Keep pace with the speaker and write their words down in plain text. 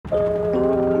We've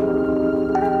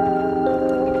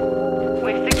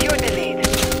secured the lead.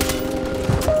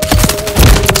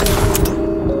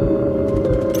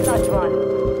 Touch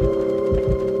one.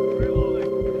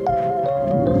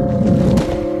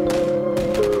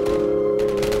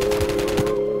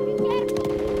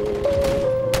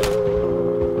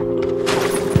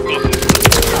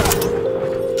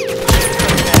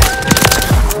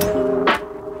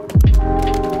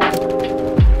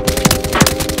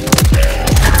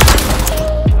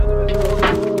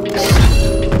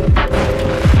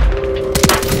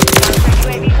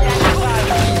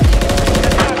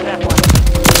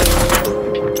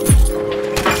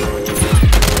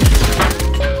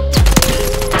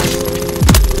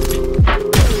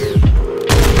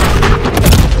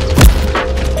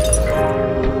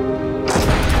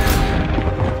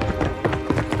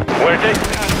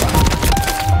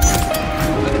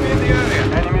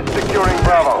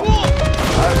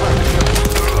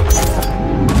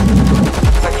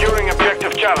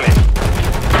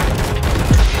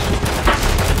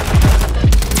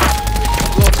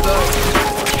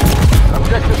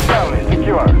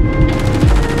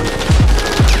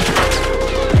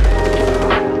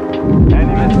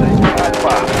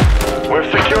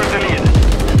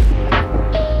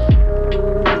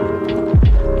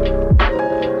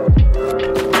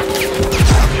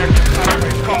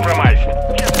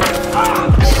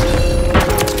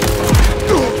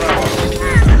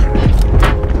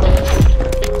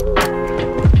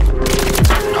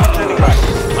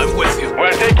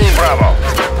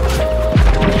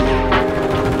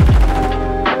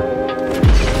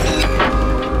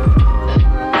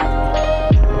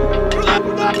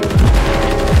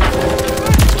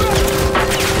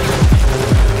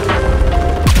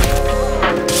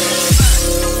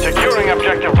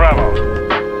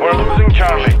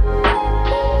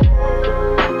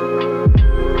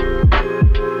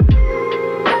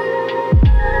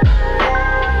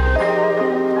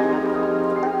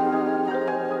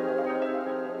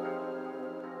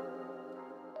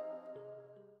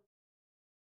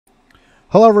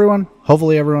 Hello everyone,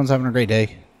 hopefully everyone's having a great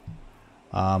day.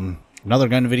 Another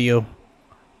gun video.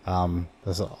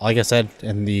 Like I said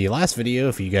in the last video,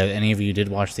 if any of you did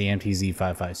watch the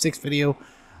MTZ556 video,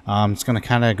 I'm just going to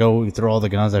kind of go through all the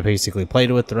guns I basically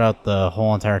played with throughout the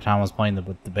whole entire time I was playing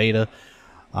with the beta.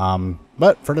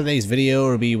 But for today's video,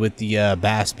 it'll be with the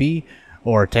Basb,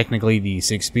 or technically the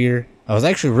 6 Spear. I was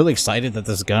actually really excited that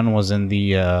this gun was in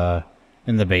the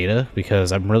beta,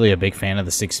 because I'm really a big fan of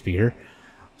the 6 Spear.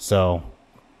 So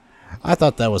I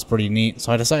thought that was pretty neat,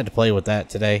 so I decided to play with that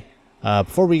today.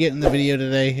 Before we get in the video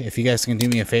today, if you guys can do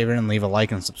me a favor and leave a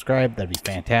like and subscribe, that'd be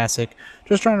fantastic.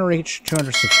 Just trying to reach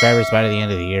 200 subscribers by the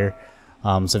end of the year.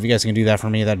 So if you guys can do that for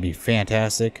me, that'd be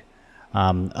fantastic.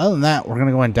 Other than that, we're going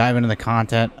to go and dive into the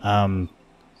content.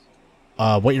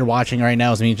 What you're watching right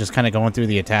now is me just kind of going through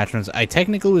the attachments. I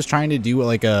technically was trying to do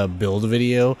like a build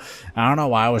video. I don't know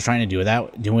why I was trying to do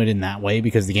it in that way,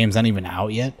 because the game's not even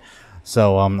out yet.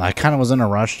 So I kind of was in a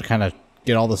rush to kind of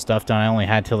get all the stuff done. I only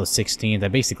had till the 16th. I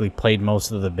basically played most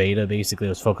of the beta. Basically, I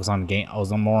was focused on game. I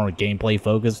was more gameplay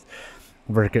focused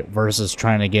versus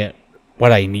trying to get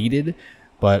what I needed.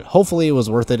 But hopefully, it was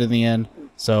worth it in the end.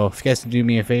 So if you guys can do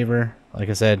me a favor, like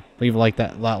I said, leave a like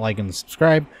and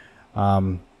subscribe.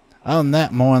 Other than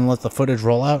that, more and let the footage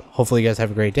roll out. Hopefully, you guys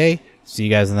have a great day. See you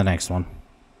guys in the next one.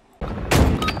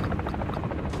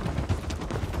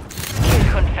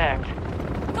 Confirmed.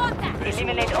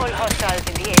 Eliminate all hostiles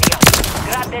in the area.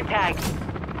 Grab their tags.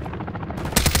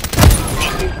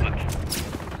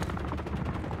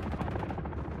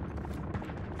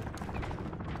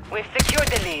 We've secured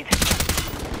the lead.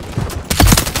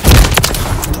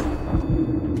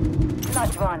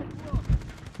 Touch one.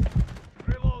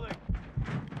 Reloading.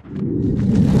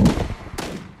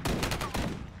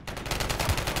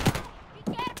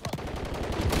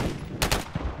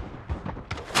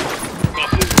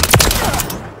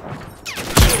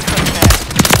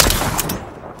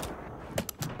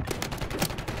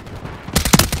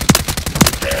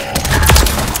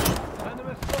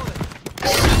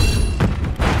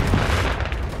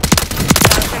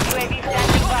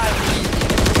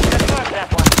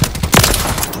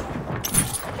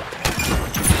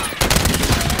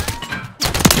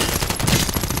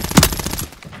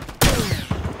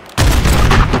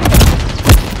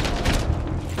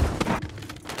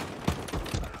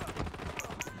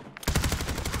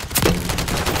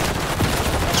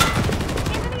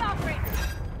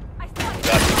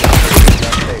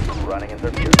 Running in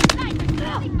their view.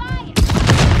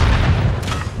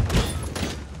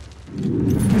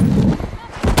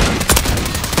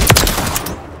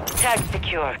 Tag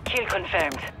secure. Kill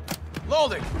confirmed.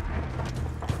 Loading.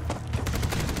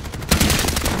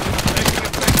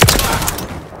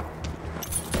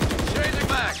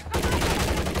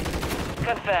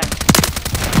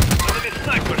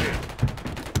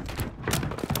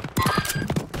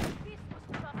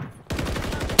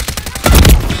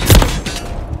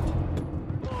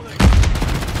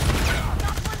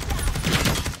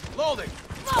 Holding.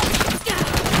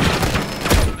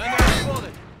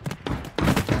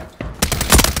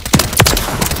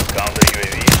 Counter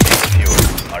UAV is secured.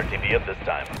 RTB at this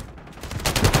time.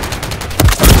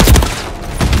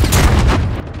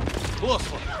 Close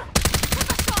one.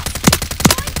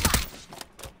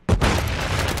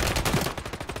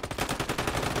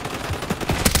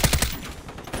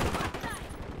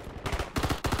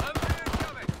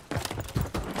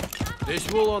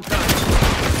 Visual on time.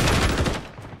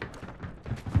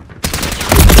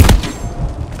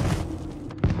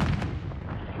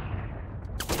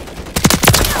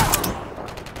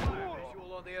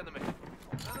 Visual on the enemy.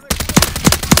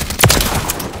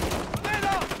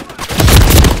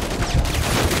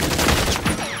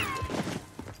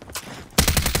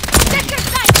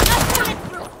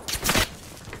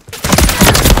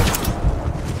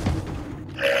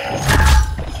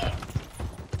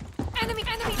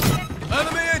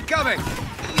 Enemy incoming!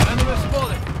 Enemy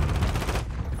spotted!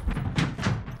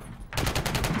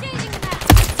 The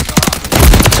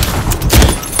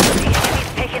enemy's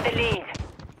taking the lead.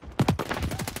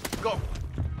 Go!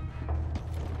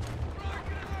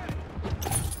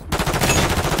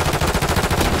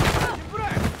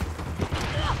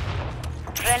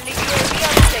 Friendly UAV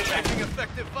on station. Taking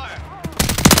effective fire!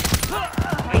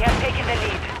 We have taken the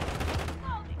lead.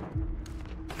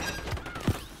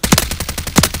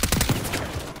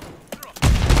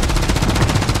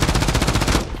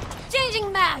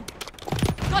 Changing mag!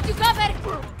 Got you covered!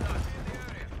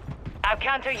 Our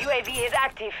counter UAV is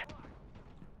active.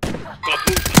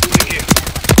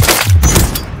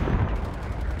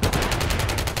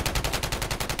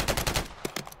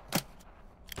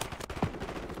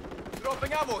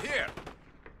 Dropping ammo here!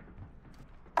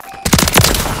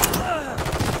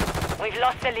 We've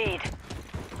lost the lead.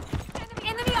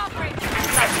 Enemy offering!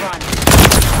 Nice run.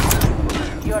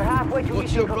 You're halfway to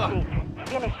What's mission your plan? complete.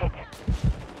 Finish it.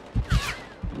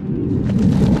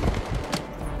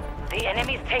 The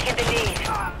enemy's taking the lead.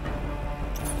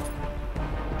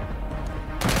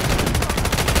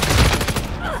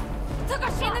 Took a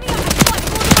shot! Enemy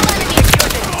offering! Secure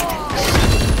the lead.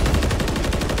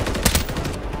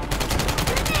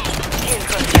 Kill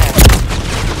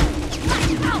confirmed.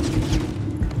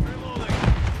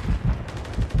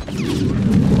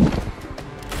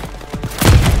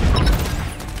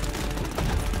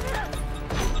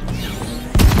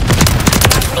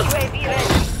 UAV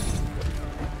ready.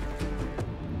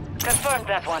 Confirmed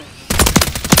that one.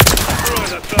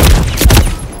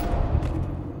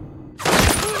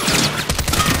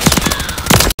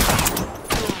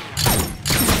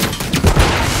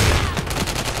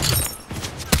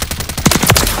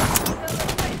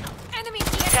 Enemy!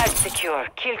 Tag secure.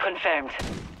 Kill confirmed.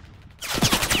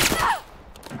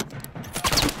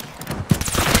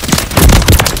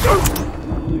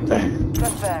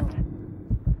 Confirmed.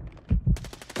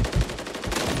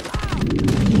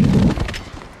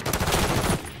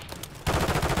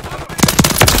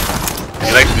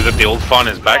 He likes to look the old phone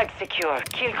in his back. Tag secure.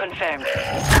 Kill confirmed.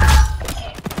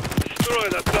 Destroy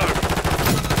that guard.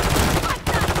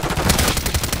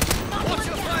 Watch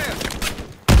your fire!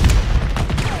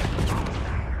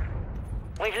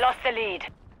 We've lost the lead.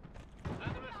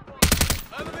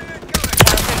 Enemy incoming!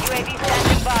 Counter UAV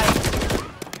standing by.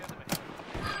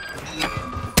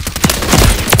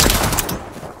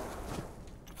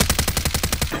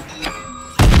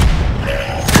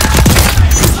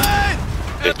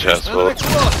 Good chest, Enemy well.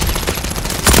 close!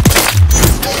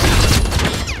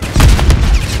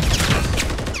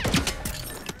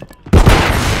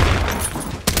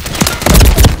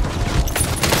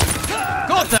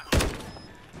 Got that!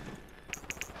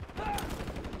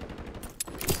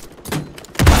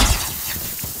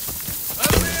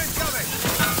 Enemy incoming!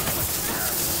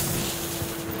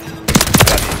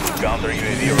 Counter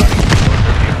UAV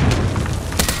running.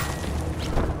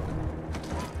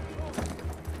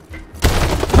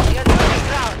 You're losing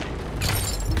ground.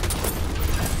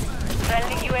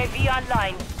 Friendly UAV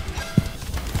online.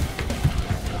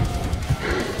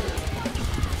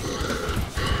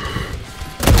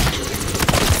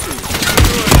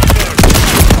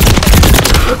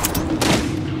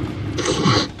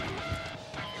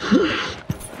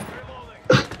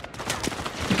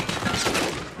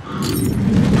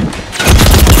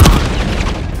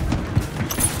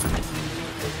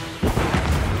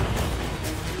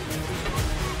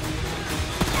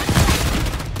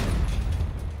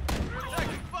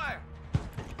 Taking fire!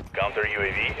 Counter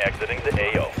UAV exiting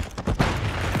the AO.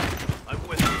 I'm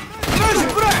with you.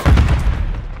 There's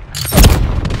break!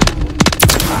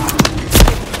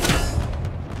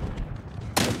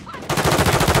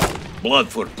 Blood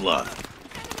for blood.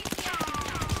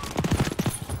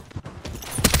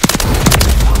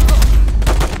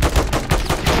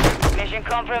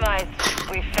 compromised.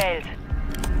 We failed.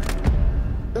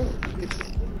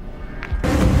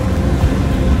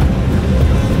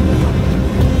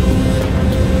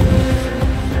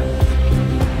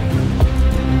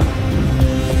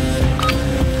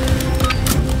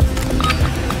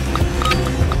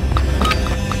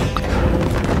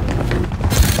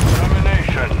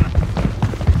 Domination.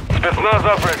 Basb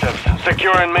operatives,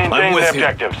 secure and maintain the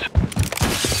objectives.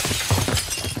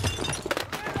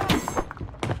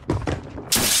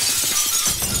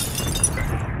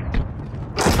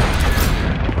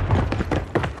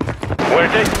 We're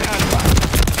taking Alpha.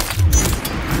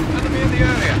 Enemy in the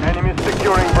area. Enemy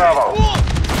securing Bravo.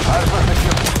 Alpha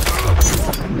secure.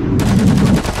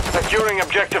 Securing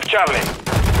objective Charlie.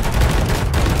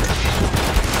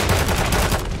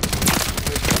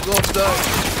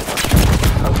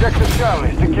 Objective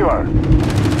Charlie, secure.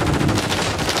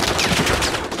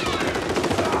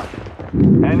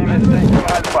 Enemy taking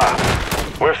Alpha.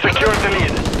 We've secured the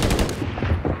lead.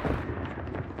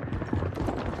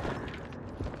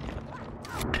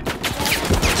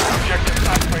 Objective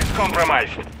Alpha is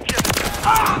compromised.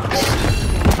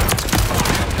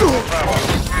 Bravo.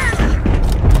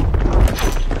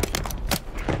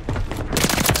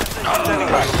 Standing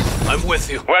back. I'm with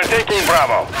you. We're taking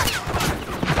Bravo.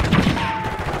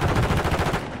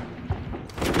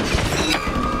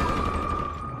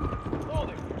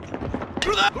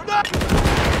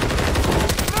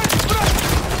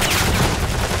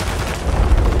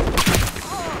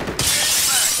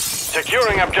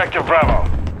 Securing objective Bravo.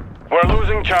 We're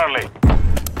losing Charlie.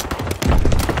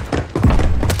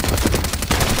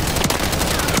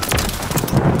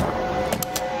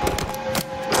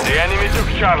 The enemy took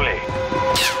Charlie.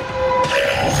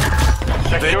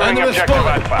 Securing objective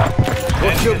Alpha.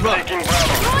 What's your Enemy taking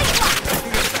Bravo.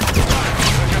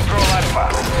 Control Alpha.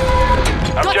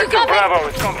 Objective covered. Bravo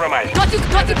is compromised. Got you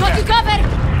covered!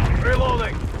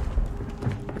 Reloading.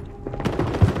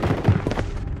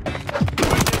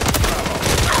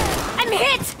 I'm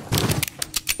hit!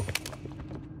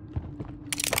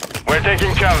 We're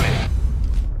taking Charlie.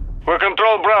 We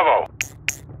control Bravo.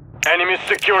 Enemies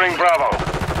securing Bravo.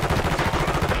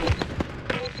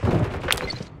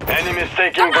 Enemies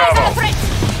taking Bravo.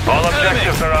 All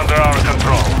objectives are under our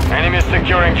control. Enemies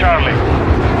securing Charlie.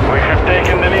 We have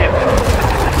taken the lead.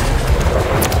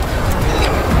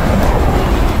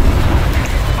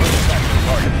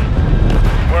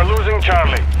 We're losing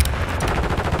Charlie.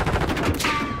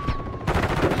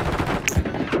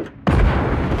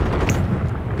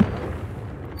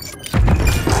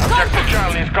 Objective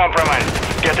Charlie is compromised.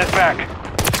 Get it back.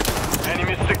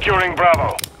 Enemies securing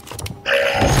Bravo.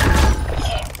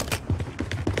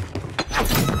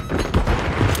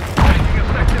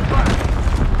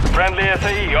 Friendly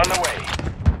SAE on the way.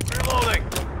 Reloading.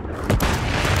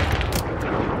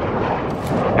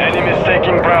 Enemies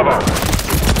taking Bravo.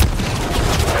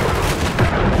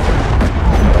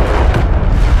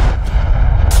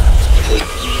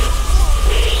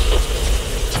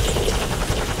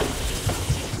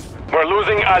 We're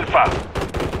losing Alpha.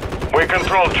 We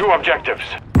control 2 objectives.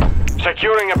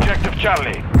 Securing objective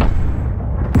Charlie.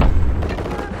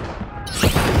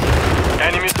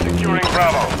 Enemies securing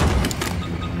Bravo.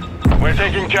 We're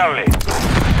taking Charlie.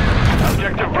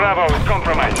 Objective Bravo is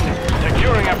compromised.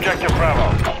 Securing objective Bravo.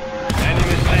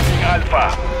 Enemies taking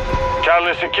Alpha.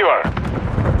 Charlie secure.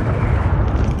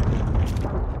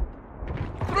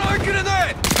 Throw a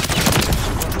grenade!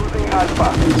 We're losing Alpha.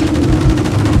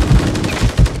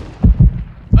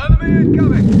 Enemy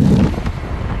incoming!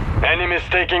 Enemies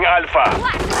taking Alpha.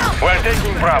 We're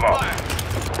taking Bravo.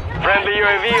 Friendly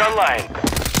UAV online.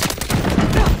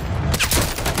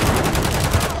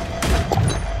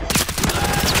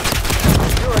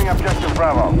 Objective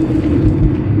Bravo.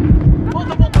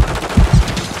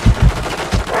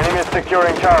 Enemy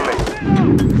securing Charlie.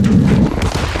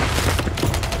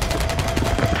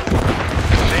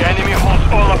 The enemy holds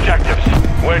all objectives.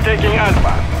 We're taking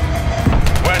Alpha.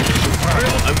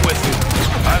 I'm with you.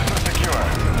 Alpha secure.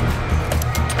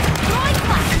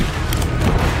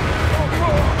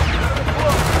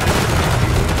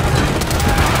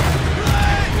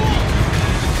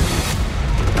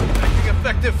 Taking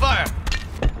effective fire.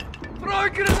 Throw a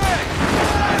grenade!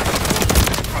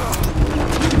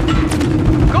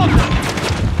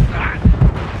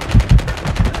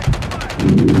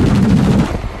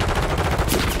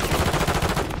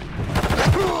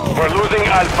 We're losing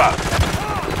Alpha.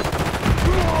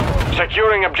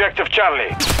 Securing objective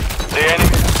Charlie. The enemy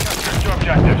has captured 2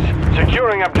 objectives.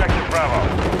 Securing objective Bravo.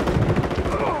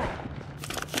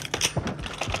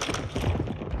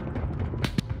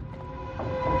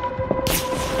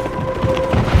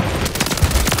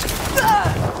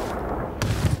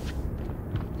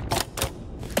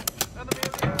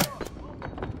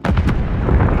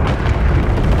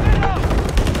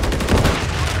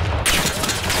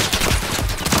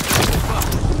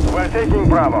 We're taking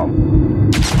Bravo.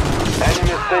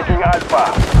 Enemy is taking Alpha.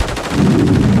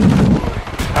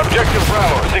 Objective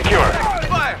Bravo secure.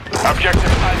 Fire!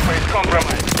 Objective Alpha is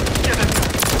compromised. Get it.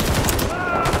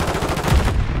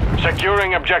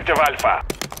 Securing Objective Alpha.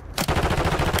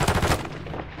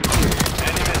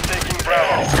 Enemy is taking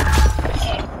Bravo.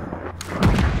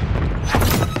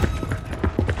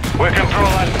 We control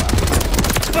Alpha.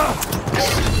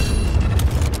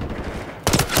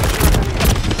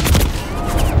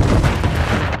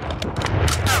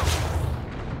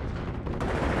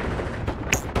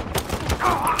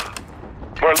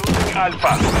 We're losing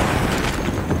Alpha.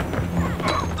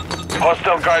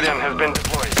 Hostile Guardian has been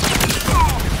deployed.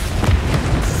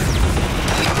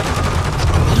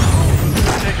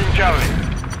 Taking Charlie.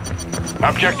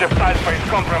 Objective Alpha is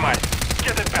compromised.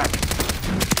 Get it back.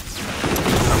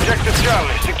 Objective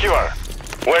Charlie secure.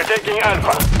 We're taking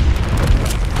Alpha.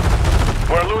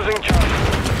 We're losing Charlie.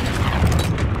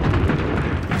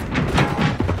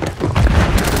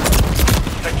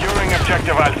 Securing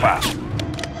Objective Alpha.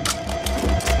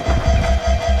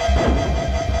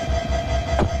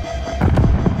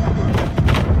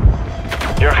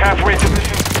 You're halfway to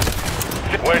mission.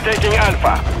 We're taking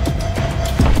Alpha.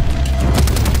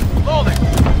 Loading!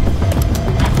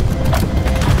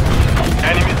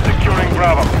 Enemy securing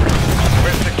Bravo.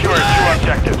 We're securing 2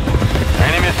 objectives.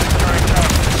 Enemy securing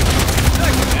Charlie.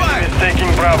 Taking Enemy fire! is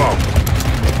taking Bravo.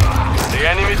 The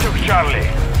enemy took Charlie.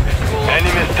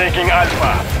 Enemy is taking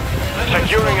Alpha.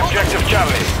 Securing Objective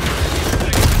Charlie.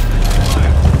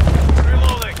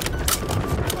 Reloading!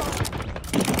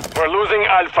 We're losing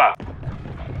Alpha.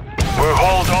 We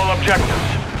hold all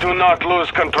objectives. Do not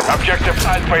lose control. Objective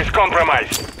Alpha is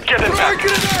compromised. Get it back.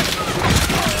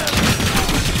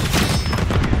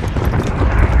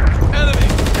 Enemy!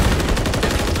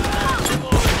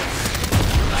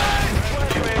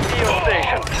 UAV on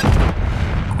station.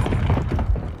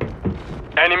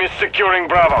 Enemies securing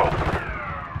Bravo.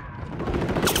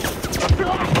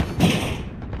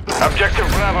 Objective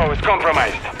Bravo is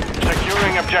compromised.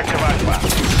 Securing Objective Alpha.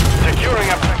 Securing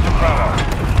Objective Bravo.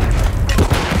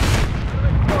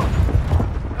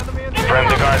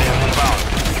 Friendly Guardian inbound.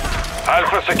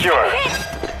 Alpha secure.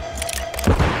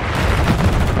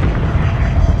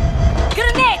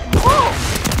 Grenade! Move!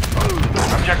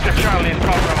 Objective Charlie is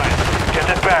compromised. Get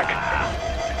it back.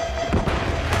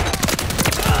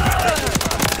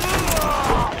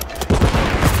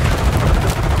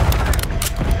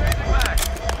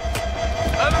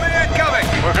 Enemy incoming!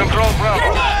 We control Bravo.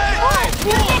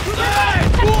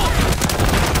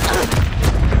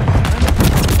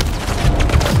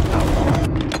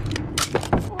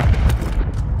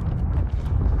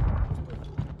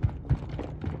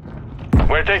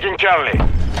 We're taking Charlie.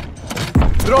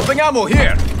 Dropping ammo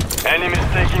here! Enemies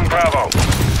taking Bravo.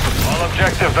 All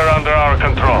objectives are under our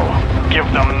control. Give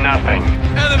them nothing.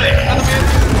 Enemy!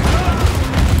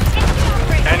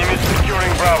 Enemies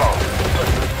securing Bravo.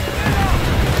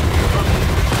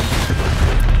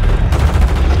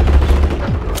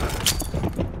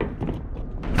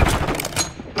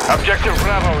 Objective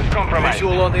Bravo is compromised.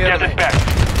 Visual on the Get enemy. it back.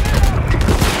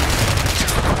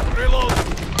 Reload!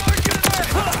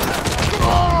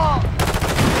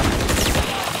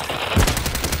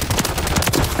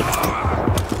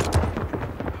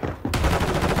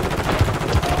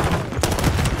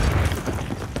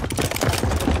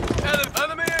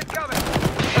 Enemy incoming!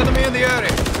 Enemy in the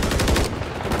area!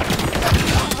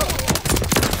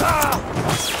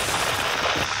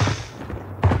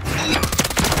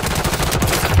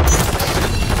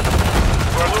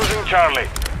 We're losing Charlie.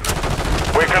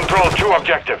 We control 2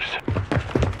 objectives.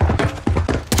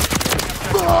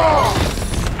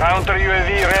 Counter UAV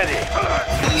ready.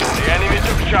 The enemy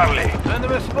took Charlie.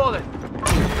 Enemy spotted!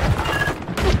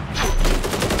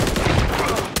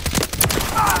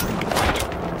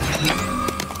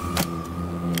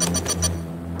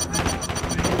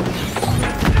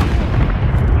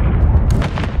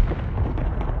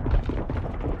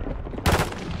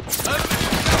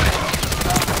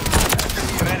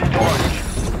 Ready to launch.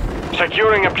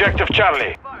 Securing Objective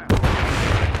Charlie.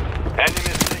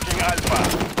 Enemy taking Alpha.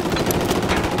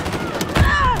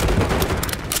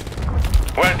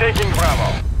 We're taking Bravo.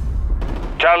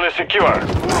 Charlie secure.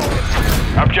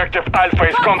 Objective Alpha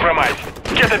is compromised.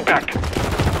 Get it back.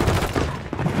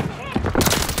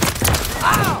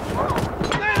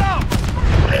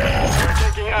 We're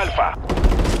taking Alpha.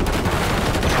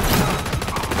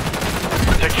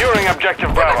 Securing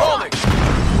Objective Bravo. Holding!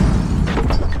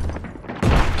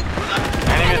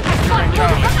 Enemy securing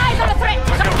Charlie. Eyes on the threat!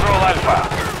 We control Alpha.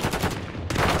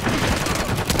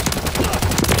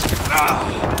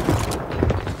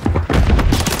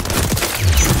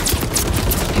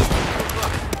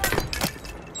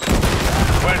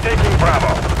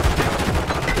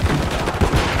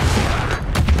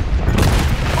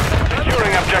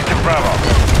 Bravo.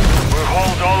 We'll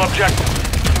hold all objectives.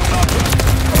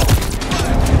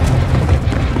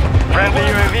 Friendly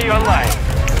UAV online.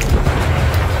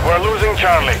 We're losing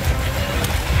Charlie.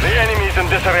 The enemy's in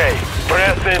disarray.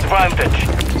 Press the advantage.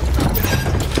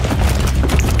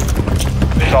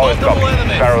 Solid copy.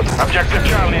 Barrels. Objective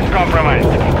Charlie is compromised.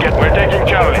 We're taking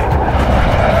Charlie.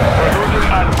 We're losing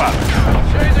Alpha.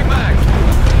 Changing back.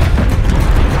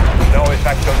 No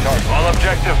effect on target. All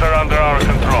objectives are under our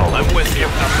control. I'm with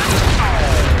you.